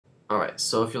Alright,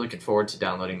 so if you're looking forward to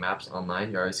downloading maps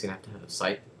online, you're always going to have a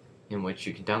site in which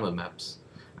you can download maps.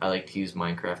 I like to use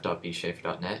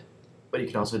minecraft.bschafer.net, but you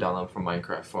can also download from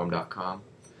minecraftforum.com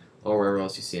or wherever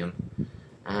else you see them.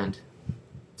 And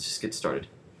let's just get started.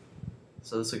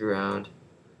 So let's look around.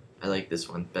 I like this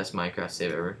one, best Minecraft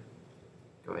save ever.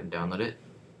 Go ahead and download it.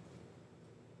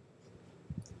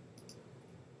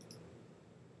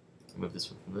 Remove this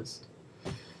one from the list.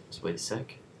 Just wait a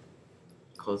sec.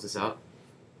 Close this out.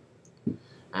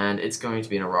 And it's going to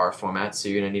be in a RAR format, so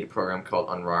you're going to need a program called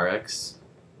Unrarx.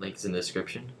 Link is in the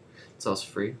description. It's also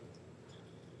free.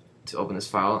 To open this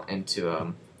file and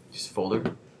to just folder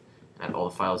and add all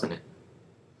the files in it.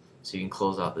 So you can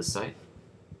close out this site.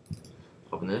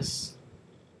 Open this.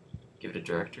 Give it a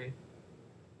directory.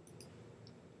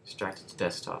 Extract it to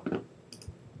desktop.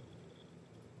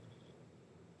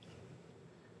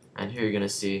 And here you're going to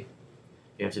see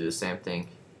you have to do the same thing.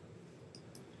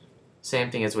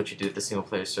 Same thing as what you did with the single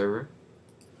player server.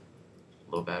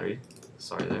 Low battery,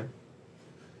 sorry there.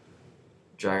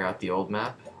 Drag out the old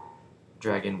map,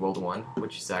 drag in World 1,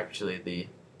 which is actually the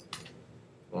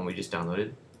one we just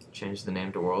downloaded. Change the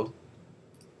name to World.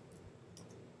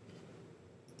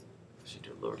 Should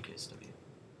do a lowercase w.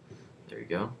 There you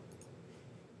go.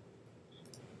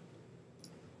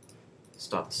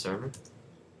 Stop the server.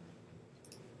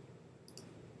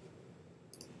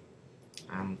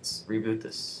 And let's reboot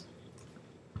this.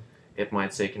 It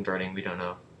might say converting, we don't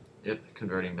know. Yep,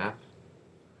 converting map.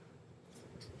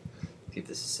 Give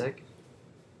this a sec.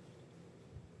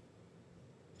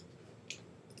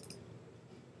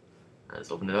 Let's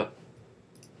open it up.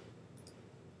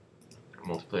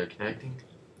 Multiplayer connecting.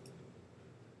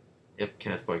 Yep,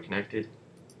 Kenneth Boy connected.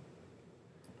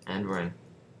 And we're in.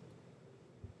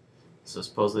 So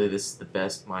supposedly this is the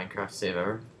best Minecraft save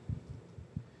ever.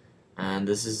 And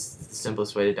this is the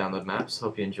simplest way to download maps.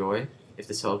 Hope you enjoy. If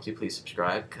this helped you, please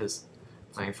subscribe, because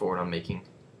I'm planning forward on making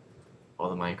all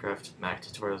the Minecraft Mac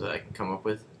tutorials that I can come up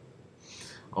with.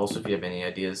 Also, if you have any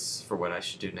ideas for what I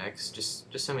should do next, just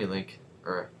send me a link,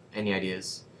 or any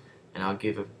ideas, and I'll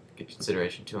give a good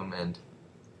consideration to them, and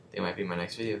they might be my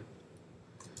next video.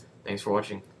 Thanks for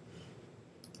watching.